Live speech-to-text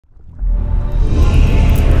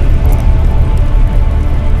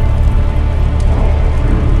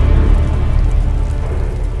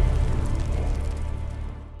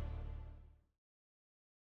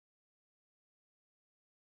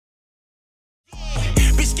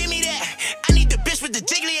with the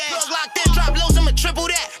jiggly ass. Plug locked in, drop lows, I'ma triple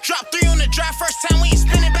that. Drop 3 on the drive, first time we ain't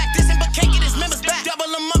spinning back. This but can't get his members back. Double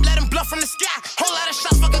him up, let him bluff from the sky. Whole lot of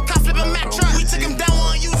shots, fuck a cop, flip a Mac truck. We took him down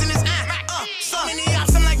while using his eye. So many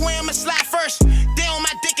ops, I'm like, where I'ma slide first? They on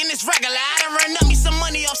my dick and it's regular. I done run up me some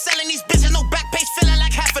money off selling these bitches. No back page, feeling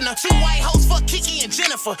like half of them. 2 white hoes for Kiki and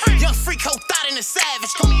Jennifer. Young freak hoe thought in the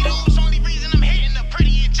savage. Call me the only reason I'm hitting the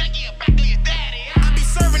pretty and Jackie a back of your daddy. I be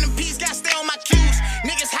serving them peas, gotta stay on my cues.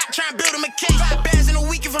 Niggas hot trying to build them a case. 5 bands in a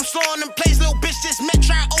week if I'm slowing them plays. Little bitch just met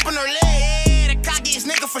trying to open her leg. Yeah, the cockiest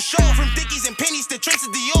nigga for sure. From Dickies and pennies to trips to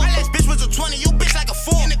Dior. My last bitch was a 20, you bitch like a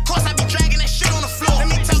 4. In the course I be dragging that shit on the floor. Let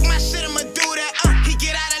me talk my shit, I'ma do that. He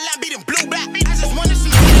get out of line, beat him blue back. I just wanted some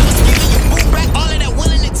shit that was giving you boo back. All of that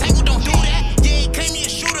willing and tangle, don't do that. Yeah, he claim me a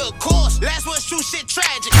shooter, of course. Last one shoot shit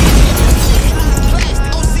tragic. Plastic,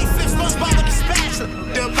 OC flip SpongeBob with the spatula.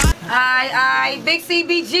 Alright, big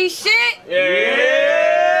CBG shit.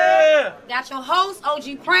 Yeah. Got your host,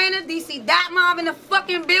 OG Praner, DC Dot Mob in the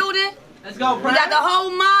fucking building. Let's go, We got the whole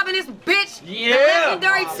mob in this bitch. Yeah. The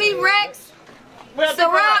legendary T-Rex.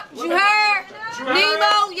 Ciroc, you heard?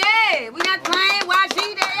 Nemo, yeah. We not playing.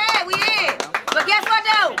 YG, yeah, we in. But guess what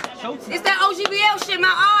though? It's that OGBL shit,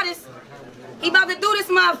 my artist. He about to do this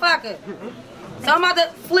motherfucker. So I'm about to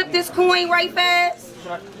flip this coin right fast.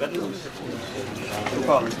 What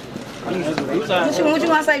you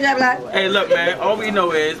want to say, Jab Black? Hey, look, man. All we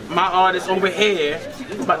know is my artist over here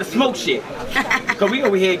about to smoke shit. Cause we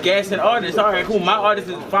over here gassing artists. All right, cool. My artist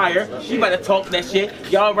is fire. She about to talk that shit.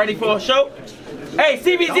 Y'all ready for a show? Hey,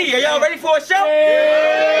 CBG, are y'all ready for a show?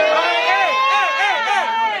 Yeah. All right,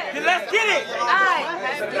 hey. Then let's get it. All right.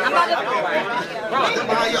 I'm about to...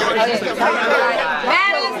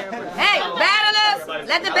 Battlers. Hey, battlers.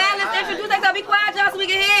 Let the battlers introduce themselves. Be quiet, y'all, so we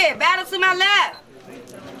can hear. Battle to my left.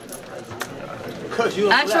 Kush,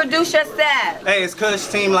 you Introduce yourself. Hey, it's Kush,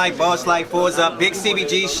 Team Like, Boss Like, Fours Up, Big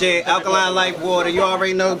CBG shit, Alkaline Like Water. You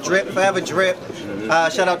already know, drip, forever drip.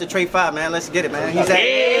 Shout out to Trey 5, man. Let's get it, man. He's at.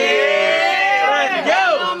 Yeah.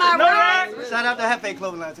 Yo. On my right. Shout out to Hefe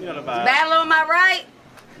Clothing Line, too. Battle on my right.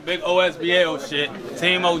 Big OSBL shit,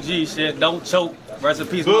 Team OG shit, don't choke. Rest in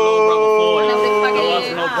peace, my little brother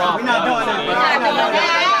 40. No problem. We're not doing that, bro.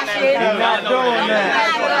 We're not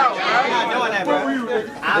doing that, bro.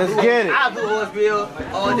 Let's get it. I'll do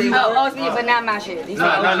OSBL all day. Oh, OSBL, but not my shit. No.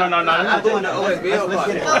 I'm doing the OSBL part. Let's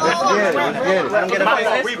get it. Let him get a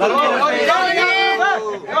face. We vote.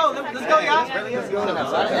 Let's go, y'all.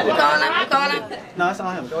 We call him. No, it's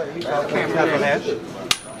on him. Go ahead. He's on camera.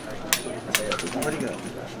 Where'd he go?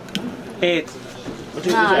 Heads. That's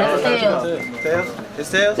tails. Tails? It's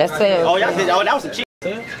tails? That's tails. Oh, y'all did. Oh, that was a cheat.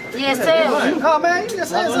 Yeah, it's tails. Oh, man, you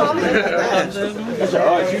just said something.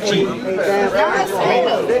 You cheating. Hold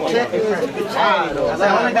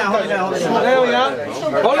it down. There we are.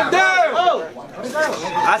 Hold it down.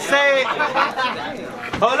 I say,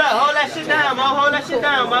 Hold that shit down, Mo. Hold that shit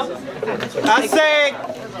down, Mo. I said,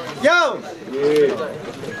 yo.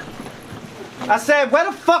 I said, where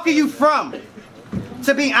the fuck are you from?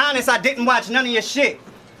 To be honest, I didn't watch none of your shit.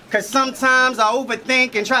 Cause sometimes I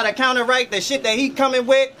overthink and try to counterwrite the shit that he coming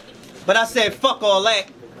with. But I said, fuck all that.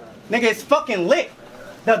 Nigga, it's fucking lit.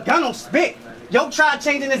 The gun don't spit. Yo tried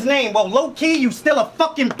changing his name. Well, low key, you still a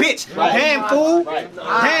fucking bitch. Damn fool.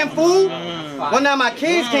 Damn fool. Well, now my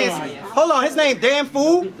kids can't. Hold on, his name, damn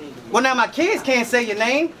fool. Well, now my kids can't say your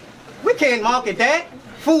name. We can't market that.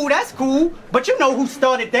 Fool, that's cool. But you know who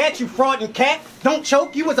started that, you frauding cat. Don't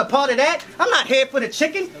choke, you was a part of that. I'm not here for the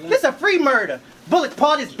chicken. This a free murder. Bullets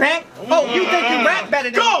part his back. Oh, you think you rap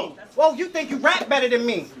better than me? Oh, you think you rap better than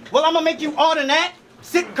me? Well, I'm gonna make you order that.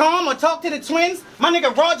 Sit calm or talk to the twins. My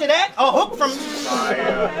nigga Roger that or hook from.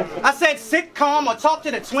 I said sit calm or talk to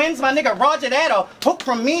the twins. My nigga Roger that or hook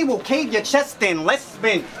from me will cave your chest in. Let's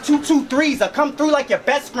spin 223s or come through like your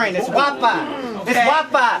best friend. It's Wi-Fi. It's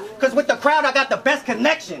Wi-Fi. Cause with the crowd I got the best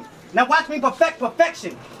connection. Now watch me perfect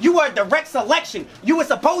perfection. You were a direct selection. You were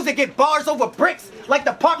supposed to get bars over bricks like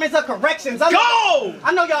Departments of Corrections. I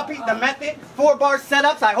know y'all beat the method. 4-bar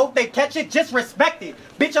setups, I hope they catch it. Just respect it.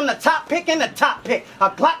 Bitch, I'm the top pick and the top pick.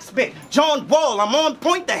 A Glock spit. John Wall, I'm on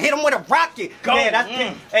point to hit him with a rocket. Go. Yeah,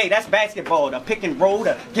 that's basketball. The pick and roll,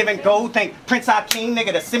 the give and go. Think Prince Hakeem,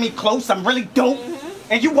 nigga, the semi-close. I'm really dope.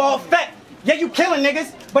 And you all fat. Yeah, you killing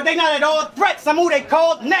niggas, but they not at all threats. I'm who they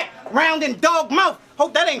called neck, round and dog mouth.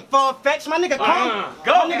 Hope that ain't far-fetched. My nigga,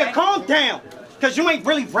 calm down. Cause you ain't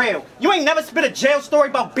really real. You ain't never spit a jail story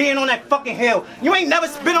about being on that fucking hill. You ain't never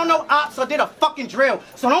spit on no ops or did a fucking drill.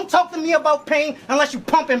 So don't talk to me about pain unless you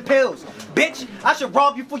pumping pills. Bitch, I should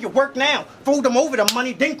rob you for your work now. Fold them over the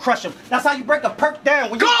money, then crush them. That's how you break a perk down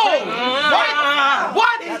when you What?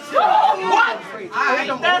 What? What?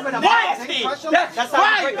 with a What? That's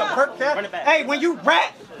how you break a perk cap. Hey, when you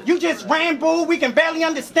rap, you just ramble, we can barely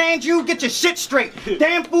understand you, get your shit straight.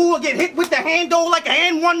 Damn fool will get hit with the handle like a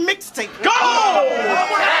N1 mixtape. Go! Go!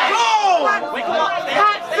 Wait, come on.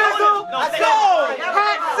 Hot sizzle! Hot sizzle!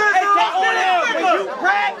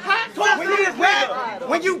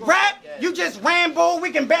 When you rap, you just ramble,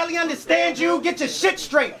 we can barely understand you, get your shit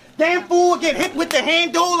straight. Damn fool will get hit with the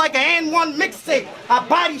handle like a N1 mixtape. I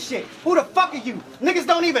body shit. Who the fuck are you? Niggas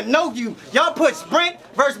don't even know you. Y'all put Sprint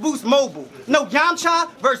versus Boost Mobile. No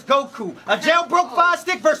Yamcha versus Goku. A jailbroke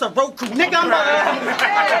 5-stick versus a Roku. Nigga, I'm about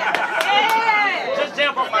to... Just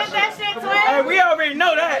jailbroke my shit. Hey, we already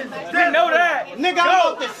know that. We know that. Nigga,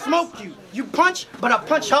 I'm about to smoke you. You punch, but I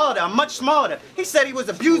punch harder. I'm much smarter. He said he was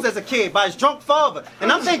abused as a kid by his drunk father. And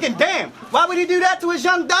I'm thinking, damn, why would he do that to his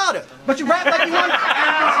young daughter? But you rap like you want...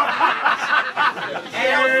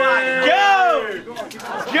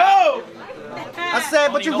 Go! I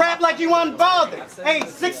said, but you rap like you unbothered. Hey,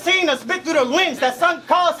 16 or spit through the lens, that's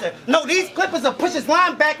uncautioned. No, these clippers will push his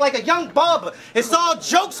line back like a young barber. It's all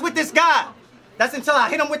jokes with this guy. That's until I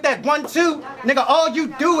hit him with that 1-2. Nigga, all you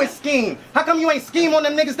do is scheme. How come you ain't scheme on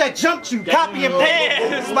them niggas that jumped you? Copy and paste.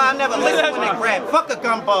 That's why I never listen when they grab. Fuck a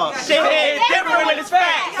gumball. Shit is different when it's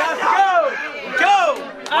facts. Let's go! Go!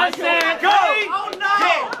 I said go! Oh no!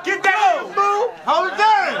 Yeah, get that fool! Hold it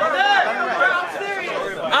down!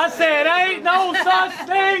 I said ain't no such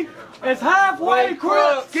thing as halfway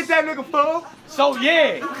crooks. Get that nigga fool! So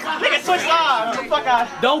yeah. Nigga, switch sides. Get the fuck out.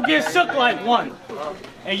 Don't get shook like one.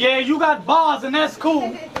 And yeah, you got bars and that's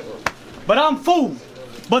cool, but I'm fool.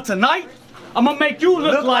 But tonight, I'm gonna make you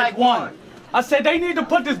look like one. I said they need to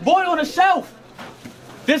put this boy on the shelf.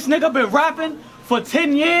 This nigga been rapping for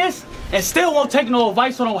 10 years and still won't take no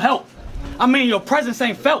advice or no help. I mean, your presence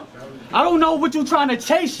ain't felt. I don't know what you trying to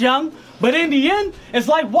chase, young, but in the end, it's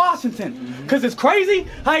like Washington. Cause it's crazy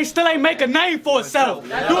how he still ain't make a name for himself. Do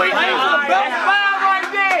he aim for the belt? Right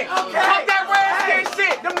there! Fuck that Redskin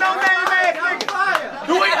shit! Them no name ass niggas!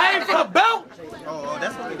 Do we aim for the belt?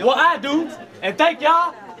 Well, I do. And thank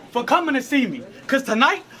y'all for coming to see me. Cause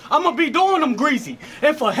tonight, I'm gonna be doing them greasy.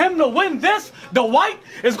 And for him to win this, the white,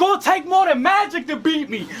 is gonna take more than magic to beat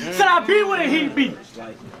me. Said I be what he be.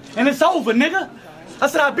 And it's over, nigga. I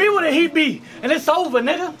said I be what he be. And it's over,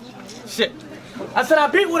 nigga. Shit. I said I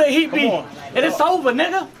beat what he be. And it's over,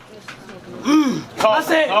 nigga. I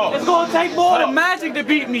said, it's gonna take more than magic to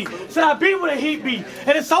beat me. Said I beat with a heat beat,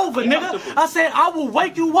 and it's over, nigga. I said, I will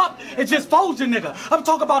wake you up and just fold you, nigga. I'm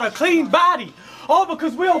talking about a clean body. All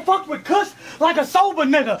because we don't fuck with Kush like a sober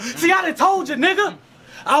nigga. See, I done told you, nigga.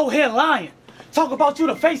 Out here lying. Talk about you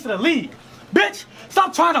the face of the league. Bitch,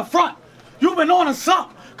 stop trying to front. You been on a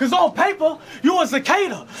slump. Cause on paper, you was a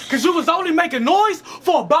cicada. Cause you was only making noise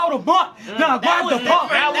for about a month. Now I grabbed the pump.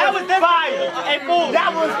 That was fire. Hey, fool.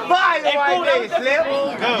 That was fire right there, Slim.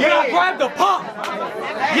 Then I grabbed the pump.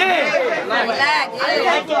 Yeah.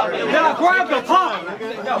 Then I grabbed the pump.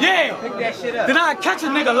 Yeah. Then I catch a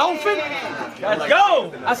nigga loafing. Let's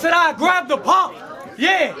go. I said I grabbed the pump.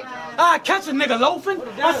 Yeah. I catch a nigga loafing.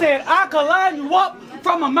 I said I could line you up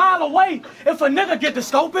from a mile away if a nigga get the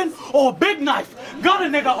scoping or a big knife, gun a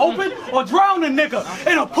nigga open or drown a nigga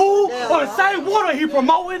in a pool or the same water he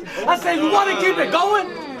promoting. I say you wanna keep it going?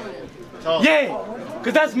 Yeah,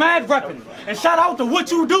 cause that's mad repping. And shout out to what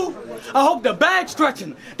you do. I hope the bag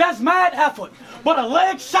stretching. That's mad effort. But a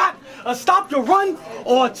leg shot, a stop your run,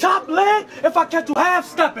 or a chop leg if I catch you half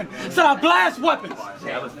stepping. So I blast weapons.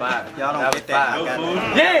 That was fire. Y'all don't get that.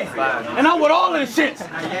 Yeah, and I'm with all of the shits.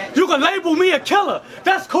 You can label me a killer.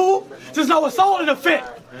 That's cool. Just know it's all in the fit.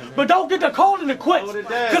 But don't get the cold in the quits.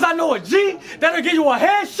 Cause I know a G that'll give you a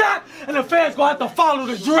headshot and the fans gonna have to follow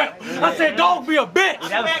the drip. I said, dog be a bitch.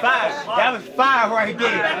 That was fire. That was fire right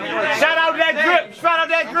there. Shout out that drip. Shout out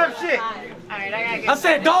that drip shit. I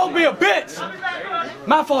said, dog be a bitch.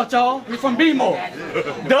 My fault, y'all. We from B-More.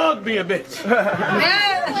 Doug be a bitch.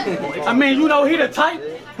 I mean, you know, he the type,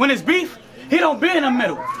 when it's beef, he don't be in the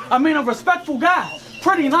middle. I mean, a respectful guy,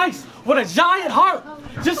 pretty nice, with a giant heart,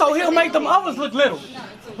 just so he'll make them others look little.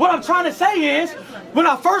 What I'm trying to say is, when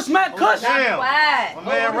I first met Kush, Man, rapping.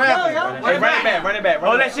 Hey, run it back, run it back.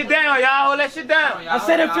 Hold that shit down, y'all. Hold that shit down. I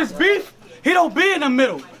said if it's beef, he don't be in the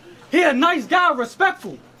middle. He a nice guy,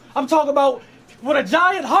 respectful. I'm talking about with a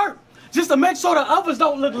giant heart, just to make sure the others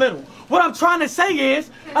don't look little. What I'm trying to say is,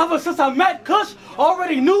 ever since I met Kush, I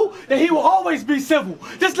already knew that he will always be civil.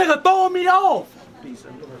 This nigga throwing me off.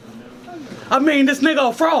 I mean, this nigga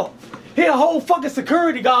a fraud. He a whole fucking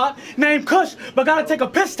security guard named Kush, but gotta take a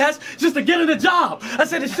piss test just to get in the job. I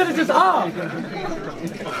said this shit is just odd.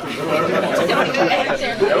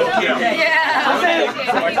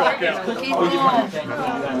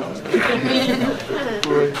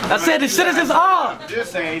 I said the shit is just odd.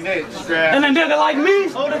 This ain't it. And a nigga like me.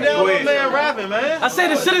 Hold it down, my man rapping, man. I said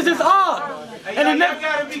the shit is just odd. And a nigga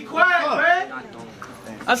gotta be quiet, man.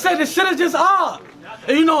 I said the shit is just odd.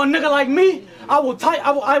 And you know a nigga like me, I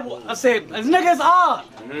said a nigga is odd.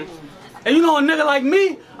 And you know a nigga like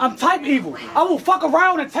me, I'm type evil. I will fuck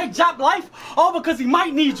around and take Jop life all because he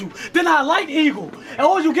might need you. Then I light eagle. And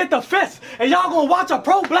all you get the fist. And y'all gonna watch a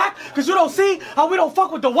pro black because you don't see how we don't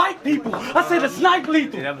fuck with the white people. I said the snipe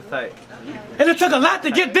lethal. And it took a lot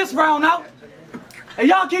to get this round out. And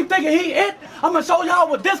y'all keep thinking he it? I'm gonna show y'all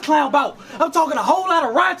what this clown about. I'm talking a whole lot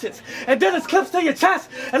of ratchets. And then it's clips to your chest.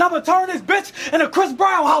 And I'm gonna turn this bitch in a Chris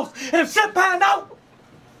Brown house. And if shit pan out,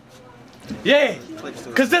 yeah,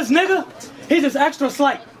 cause this nigga, he just extra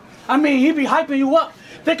slight. I mean, he be hyping you up,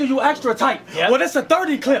 thinking you extra tight. Yep. Well, it's a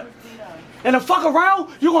 30 clip. And to fuck around,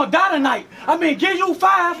 you gonna die tonight. I mean, give you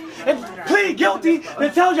 5 and plead guilty,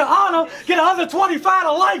 then tell your honor, get another 25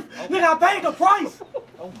 to life. Nigga, I paid the price.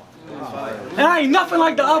 And I ain't nothing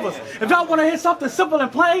like the others. If y'all wanna hear something simple and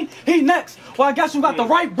plain, he next. Well, I guess you got the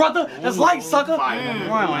right brother that's light, sucker. In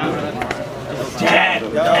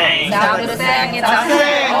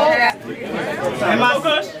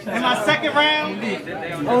my second round,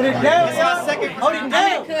 hold it down. Hold it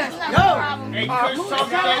down.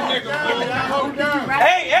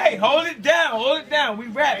 Hey, hold it down. We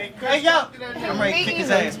rapping. Hey, yo. I'm ready to kick his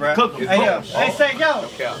ass, bro. Hey, yo. Hey, say, yo.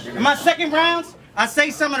 In my second rounds, I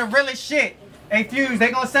say some of the realest shit. Hey, Fuse,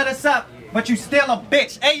 they gonna set us up, but you still a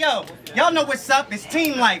bitch. Hey, yo. Y'all know what's up. It's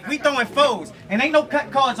team life. We throwing foes. And ain't no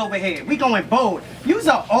cut cards over here. We going bold. You's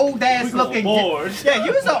a old ass looking. Yeah,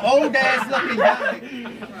 you's a old ass looking guy.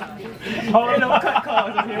 Oh, ain't no cut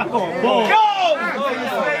cards in here. We going bold. Go!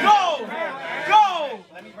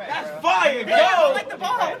 That's fire. Go! I like the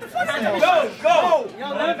ball. What the fuck is that? Go!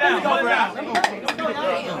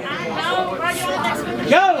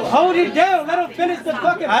 Yo, hold it down. Let him finish the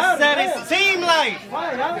fucking I said it's team life.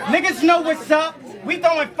 Niggas know what's up. We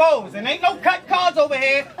throwing foes, and ain't no cut cards over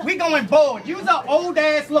here. We going bold. You's an old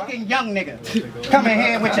ass looking young nigga. Coming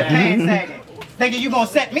here with your pants sagging. Thinking you gonna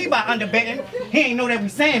set me by underbetting. He ain't know that we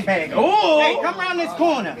sandbagging. Hey, come around this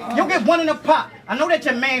corner. You'll get one in a pop. I know that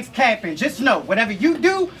your man's capping. Just know, whatever you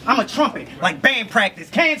do, I'm a trumpet. Like band practice.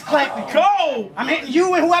 Cans clapping. Go! I'm hitting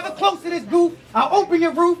you and whoever close to this goof. I'll open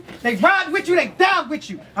your roof. They ride with you, they die with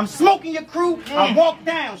you. I'm smoking your crew. I walk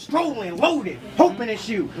down, strolling, loaded, hoping it's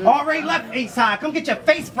you. Already left ace high. Come get your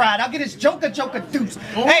face fried. I'll get his joker deuce.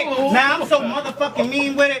 Hey, now I'm so motherfucking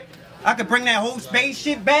mean with it. I could bring that whole space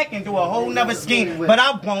shit back and do a whole nother scheme, but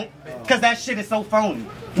I won't, cause that shit is so phony.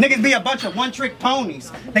 Niggas be a bunch of one-trick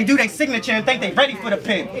ponies. They do their signature and think they ready for the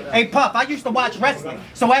pin. Hey Puff, I used to watch wrestling,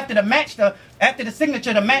 so after the match, after the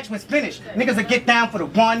signature, the match was finished. Niggas would get down for the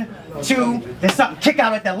 1, 2, then something kick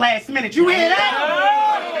out at the last minute. You hear that?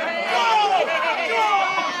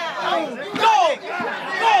 Go!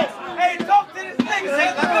 Hey, talk to this nigga.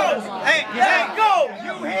 Hey, go!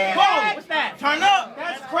 You hear that? What's that? Turn up.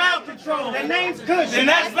 That's crowd control. Their name's Kush. And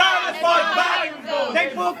that's violence for the body. They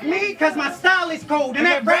book me cause my style is cold. And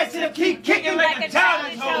that ratchet keep kicking like a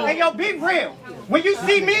challenge hole. Hey, yo, be real. When you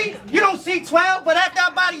see me, you don't see 12, but after I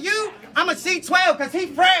body you, I'ma see 12 cause he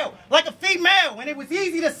frail like a female. And it was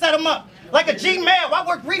easy to set him up. Like a Gmail, I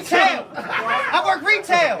work retail.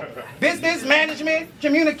 Business, management,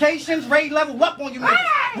 communications, ready level up on you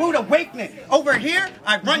niggas. Rude awakening. Over here,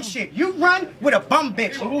 I run shit. You run with a bum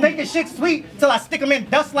bitch. Thinking shit sweet till I stick them in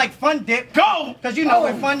dust like Fun Dip. Go! Cause you know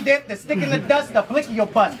with Fun Dip, the stick in the dust, the flick of your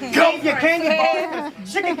butt. Go! Your candy bars,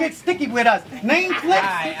 shit can get sticky with us. Name flicks,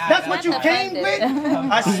 that's what you came with?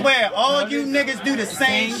 I swear, all you niggas do the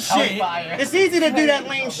same shit. It's easy to do that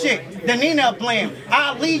lame shit. The Nina blam.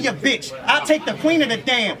 I'll leave your bitch. I'll take the queen of the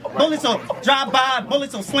damn. Bullets will drive by,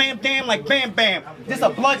 bullets will slam damn like Bam Bam. This a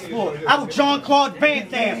blood sport. I will Jean-Claude Van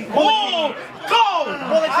Damme. Go!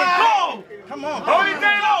 Bullets will go! Come on. Hold it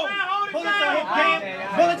down. Bullets will hit damn.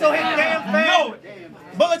 Bullets will hit damn fam.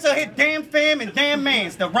 Bullets will hit damn fam and damn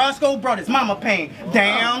mans. The Roscoe brothers, Mama Pain.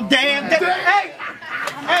 Damn. Hey,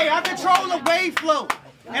 I control the wave flow.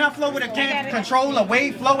 And I flow with a damn control, a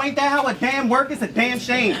wave flow. Ain't that how a damn work? It's a damn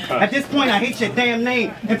shame. At this point, I hate your damn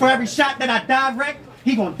name. And for every shot that I direct,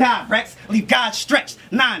 he gon' die, Rex. Leave God stretched.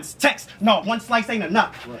 Nines, text. No, one slice ain't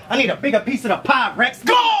enough. I need a bigger piece of the pie, Rex.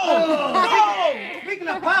 Go! Speaking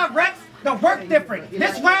of pie, Rex, the work different.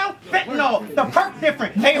 This round, fentanyl. The perk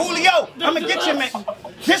different. Hey, Julio, I'ma get you, man.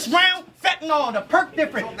 This round, fentanyl. fentanyl, the perk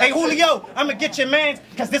different. Hey, Julio, I'ma get your mans,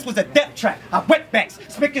 cause this was a depth track. I wetbacks,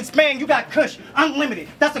 spick and span, you got Kush, unlimited.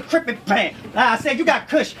 That's a cricket plan. I said you got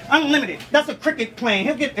Kush, unlimited. That's a cricket plan.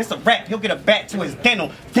 He'll get, it's a rap, he'll get a bat to his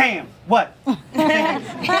dental. Damn, what? Go!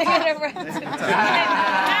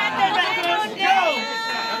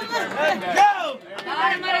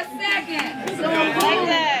 Got him at a second.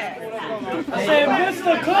 I said,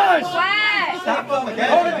 Mr. Kush. What? Stop over there.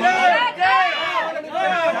 Hold it down.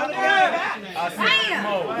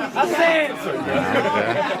 I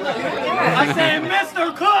said,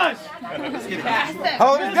 Mr. Kush.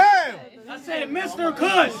 Hold it down. I said, Mr.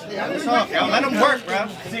 Kush. Let him work, bro.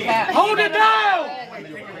 Hold it down.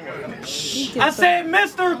 I said,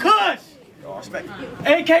 Mr. Kush.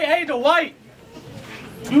 AKA the white.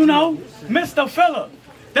 You know, Mr. Filler.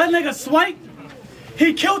 That nigga Swank,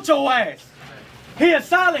 he killed your ass. He a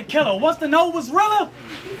silent killer. What's the know was realer?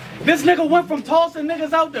 This nigga went from tossing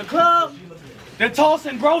niggas out the club to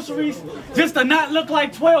tossing groceries just to not look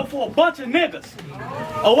like 12 for a bunch of niggas.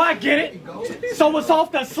 Oh, I get it. So it's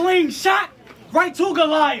off the slingshot right to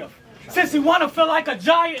Goliath. Since he wanna feel like a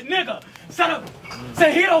giant nigga.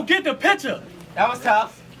 Said he don't get the picture. That was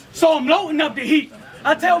tough. So I'm loading up the heat.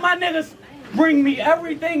 I tell my niggas, bring me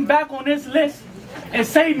everything back on this list and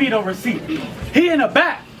save me the receipt. He in the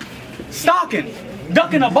back, stalking,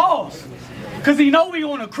 ducking the balls, cause he know we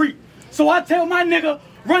on a creep. So I tell my nigga,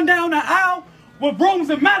 run down the aisle with brooms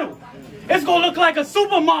and metal. It's gonna look like a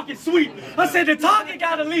supermarket sweep. I said the target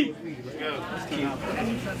gotta leave.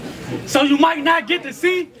 So you might not get to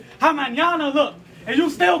see how mañana look, and you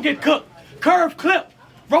still get cooked. Curve clip,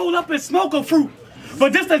 roll up and smoke a fruit.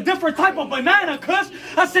 But this a different type of banana, Kush.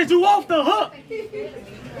 I said you off the hook.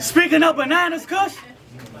 Speaking of bananas, Kush,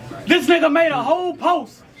 this nigga made a whole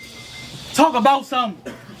post. Talk about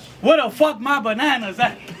something. Where the fuck my bananas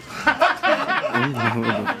at?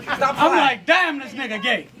 I'm like, damn, this nigga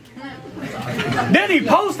gay. Then he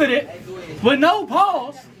posted it with no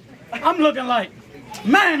pause. I'm looking like,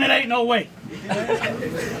 man, it ain't no way.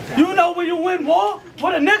 You know when you win war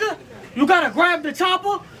with a nigga, you gotta grab the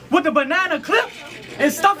chopper with the banana clip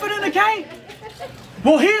and stuff it in the cage.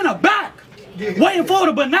 Well, he in the back, waiting for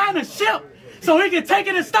the banana ship so he can take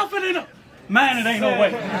it and stuff it in the... Man, it ain't no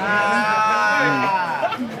way.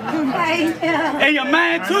 And your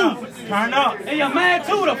man too. Turn up. And your man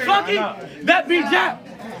too, the flunky, that be jacked,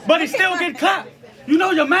 but he still get clapped. You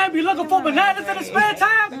know your man be looking for bananas in his spare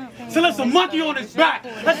time? So there's a monkey on his back.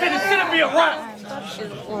 I said this shit'll be a wrap.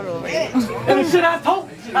 And the shit I told,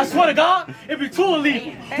 I swear to God, it be too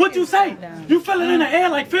illegal. What you say? You feel it in the air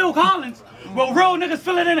like Phil Collins. Well, real niggas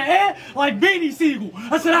feel it in the air like Beanie Siegel.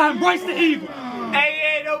 I said I embrace the eagle.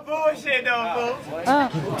 Hey, ain't no bullshit though, fool.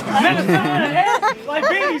 Niggas feel it in the air like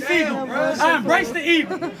Beanie Siegel. I embrace the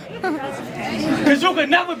eagle. Cause you can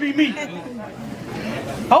never be me.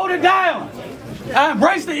 Hold it down. I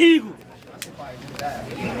embrace the eagle.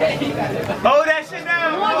 Hold that shit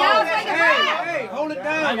down. Come on, y'all take a rap. Hey, hold it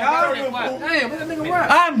down. Y'all damn, what that nigga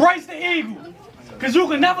rap? I embrace the eagle. Cause you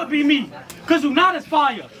can never be me. Cause you not as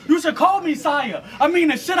fire. You should call me sire. I mean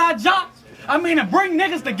the shit I jot. I mean to bring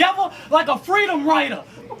niggas together like a freedom rider.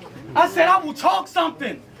 I said I will talk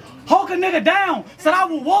something. Hulk a nigga down. Said I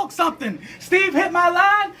will walk something. Steve hit my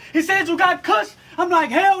line. He said you got Kush. I'm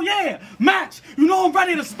like, hell yeah. Match. You know I'm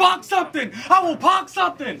ready to spark something. I will park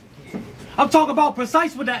something. I'm talking about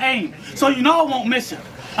precise with the aim. So you know I won't miss you.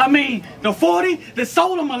 I mean, the 40, the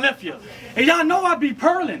soul I'ma lift you. And y'all know I be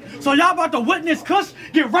purling. So y'all about to witness Kush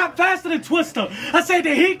get wrapped faster than Twister. I said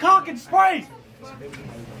the heat cock and spray.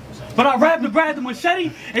 But I grab the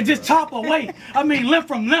machete and just chop away. I mean, limb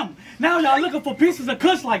from limb. Now y'all looking for pieces of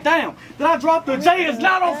Kush like, damn, did I drop the J? It's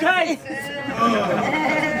not okay.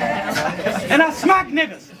 And I smack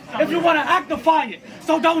niggas if you want to actify it.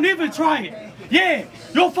 So don't even try it. Yeah,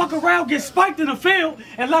 you'll fuck around, get spiked in the field,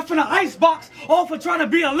 and left in an ice box, all for trying to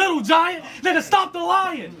be a little giant. Nigga, stop the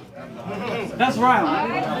lying. That's right.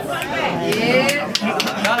 Yeah.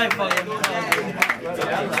 Y'all ain't fucking.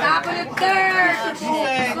 Top of the third.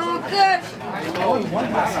 It's on Kush.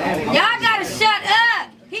 Y'all gotta shut up.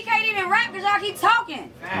 He can't even rap because y'all keep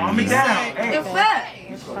talking. Calm me down. The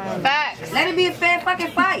fuck? Facts. Let it be a fair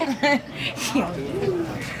fucking fight.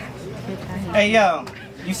 Hey, yo,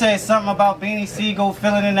 you said something about Beanie Siegel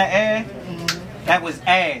feeling in the air? That was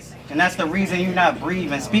ass. And that's the reason you're not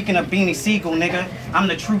breathing. Speaking of Beanie Siegel, nigga, I'm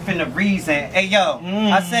the truth and the reason. Hey, yo,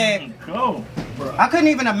 I said, I couldn't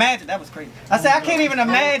even imagine. That was crazy. I said, I can't even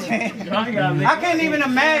imagine. I couldn't even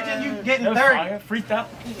imagine you getting 30. Freaked out.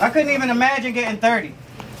 I couldn't even imagine getting 30.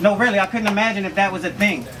 No, really, I couldn't imagine if that was a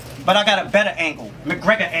thing. But I got a better ankle,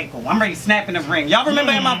 McGregor ankle. I'm ready snapping the ring. Y'all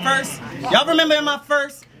remember in my first? Y'all remember in my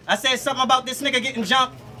first? I said something about this nigga getting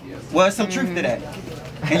jumped. Well, there's some truth to that.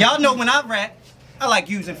 And y'all know when I rap, I like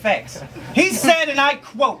using facts. He said, and I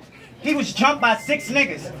quote, he was jumped by 6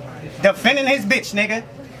 niggas. Defending his bitch, nigga.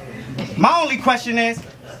 My only question is,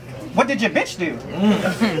 what did your bitch do?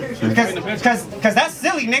 Cause that's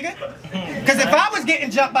silly, nigga. Cause if I was getting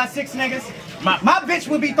jumped by 6 niggas, my bitch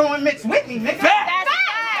would be throwing mitts with me, nigga.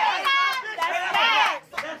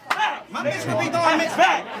 My bitch would be throwing mitts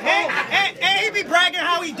back. And he be bragging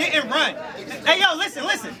how he didn't run. Hey, yo,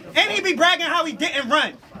 listen. And he be bragging how he didn't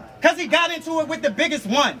run. Cause he got into it with the biggest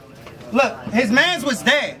one. Look, his mans was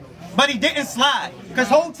there, but he didn't slide. Cause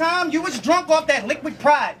whole time you was drunk off that liquid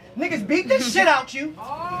pride. Niggas beat the shit out you.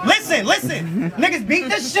 Listen. Niggas beat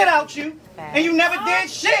the shit out you, and you never did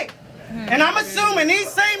shit. And I'm assuming these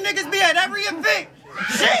same niggas be at every event.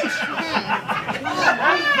 Sheesh.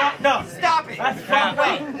 No, stop it. That's fucked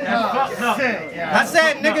up. I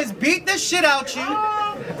said niggas beat the shit out you,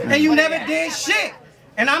 and you never did shit.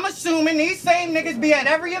 And I'm assuming these same niggas be at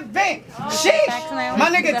every event. Sheesh. My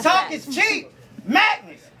nigga talk is cheap.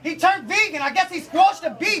 Madness. He turned vegan. I guess he squashed the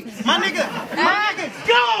beef. My nigga,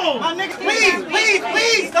 go! My nigga,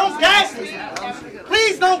 please, don't gas me.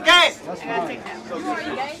 Please don't gas me.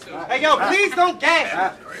 Hey, yo, please don't gas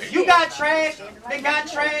me. You got trash. They got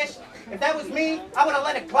trash. If that was me, I would have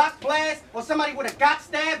let a Glock blast, or somebody would have got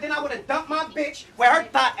stabbed, then I would have dumped my bitch where her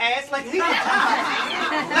thought ass like me.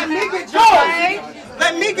 Let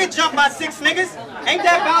me get jumped by 6 niggas. Ain't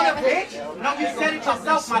that about a bitch? No, you said it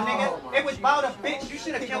yourself, my nigga. It was about a bitch. You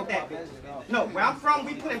should have killed that bitch. No, where I'm from,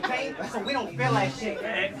 we put in pain, so we don't feel that shit.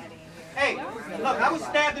 Hey, look, I was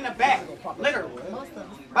stabbed in the back, literally,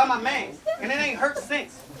 by my man, and it ain't hurt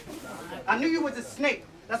since. I knew you was a snake.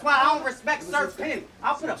 That's why I don't respect Sir Penn.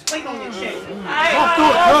 I'll put a plate on your chest. Hey,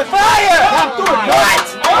 fire! What?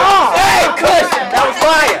 Hey, Kush, that was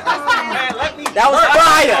fire. Man, let me That was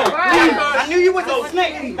fire. I knew you was a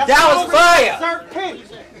snake. That's That was fire. Sir Penn.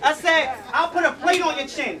 I said, I'll put a plate on your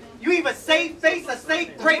chin. You either save face or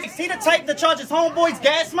save grace. Is he the type that charges homeboys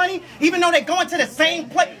gas money, even though they going to the same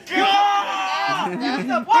place? You's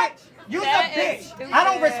a bitch. You's a bitch. I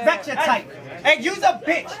don't respect your type. Hey, you's a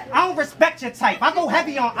bitch. I don't respect your type. I go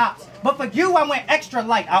heavy on ops. But for you, I went extra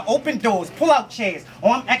light. I open doors, pull out chairs.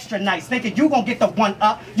 Oh, I'm extra nice. Thinking you gonna get the one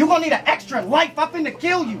up. You gonna need an extra life. I'm finna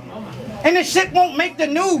kill you. And this shit won't make the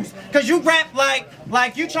news. Cause you rap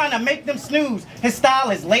like you trying to make them snooze. His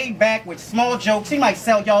style is laid back with small jokes. He might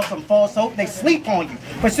sell y'all some false hope. They sleep on you.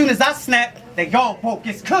 But as soon as I snap, they y'all woke.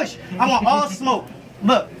 It's Kush. I want all smoke.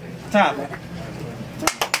 Look, time.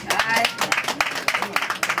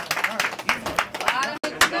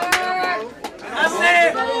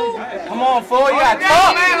 Come on, fool, you gotta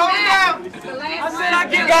talk. I said I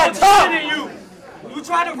get more shit than you. You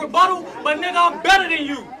try to rebuttal, but nigga, I'm better than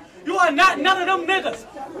you. You are not none of them niggas.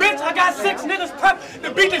 Bitch, I got 6 niggas prepped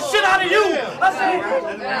to beat the shit out of you. I said,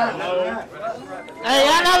 hey,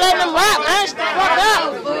 y'all not letting them rap, man. Shut the fuck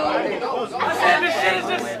up. I said this shit is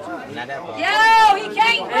just... Yo, he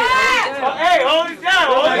can't rap. Hey, hold it down.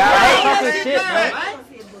 Hold it down.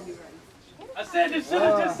 I said this shit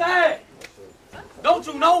is just sad. Don't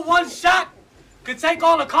you know one shot could take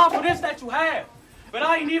all the confidence that you have? But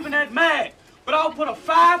I ain't even that mad. But I'll put a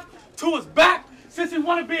 5 to his back since he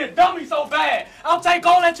want to be a dummy so bad. I'll take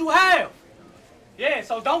all that you have. Yeah,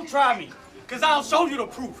 so don't try me, because I'll show you the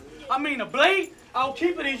proof. I mean, the blade, I'll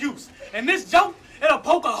keep it in use. And this joke, it'll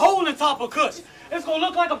poke a hole in top of Kush. It's going to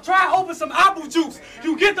look like I'm trying to open some apple juice.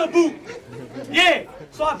 You get the boot. Yeah,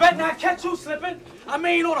 so I bet not catch you slipping. I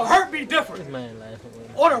mean, or the hurt be different.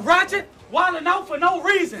 Or the ratchet, wilding out for no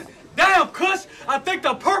reason. Damn, Kush, I think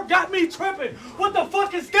the perp got me tripping. What the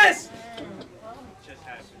fuck is this?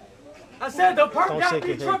 I said the perp got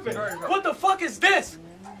me tripping. What the fuck is this?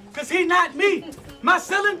 Cause he not me. My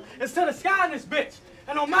ceiling is to the sky in this bitch.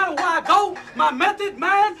 And no matter where I go, my method,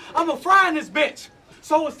 man, I'ma fry in this bitch.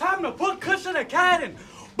 So it's time to put Kush in a cat and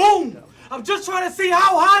boom. I'm just trying to see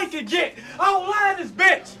how high he can get. I don't lie in this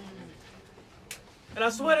bitch. And I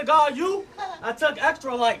swear to God, I took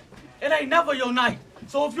extra light. It ain't never your night.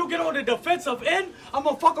 So if you get on the defensive end, I'm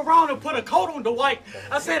gonna fuck around and put a coat on the white.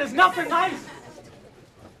 I said it's nothing nice.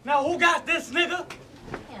 Now who got this nigga?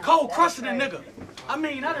 Cold crushing a nigga. I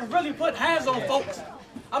mean, I done really put hands on folks.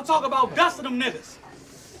 I'm talking about dusting them niggas.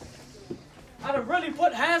 I done really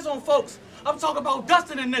put hands on folks. I'm talking about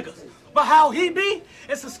dusting them niggas. But how he be,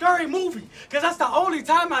 it's a scary movie. Cause that's the only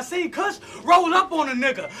time I seen Kush roll up on a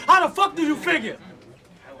nigga. How the fuck do you figure?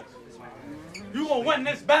 You gonna win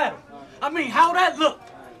this battle. I mean, how that look?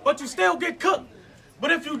 But you still get cooked.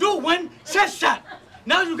 But if you do win, chest shot.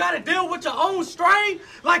 Now you gotta deal with your own strain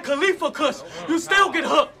like Khalifa Kush. You still get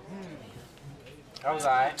hooked. That was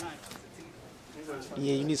alright.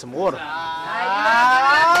 Yeah, you need some water. Alright,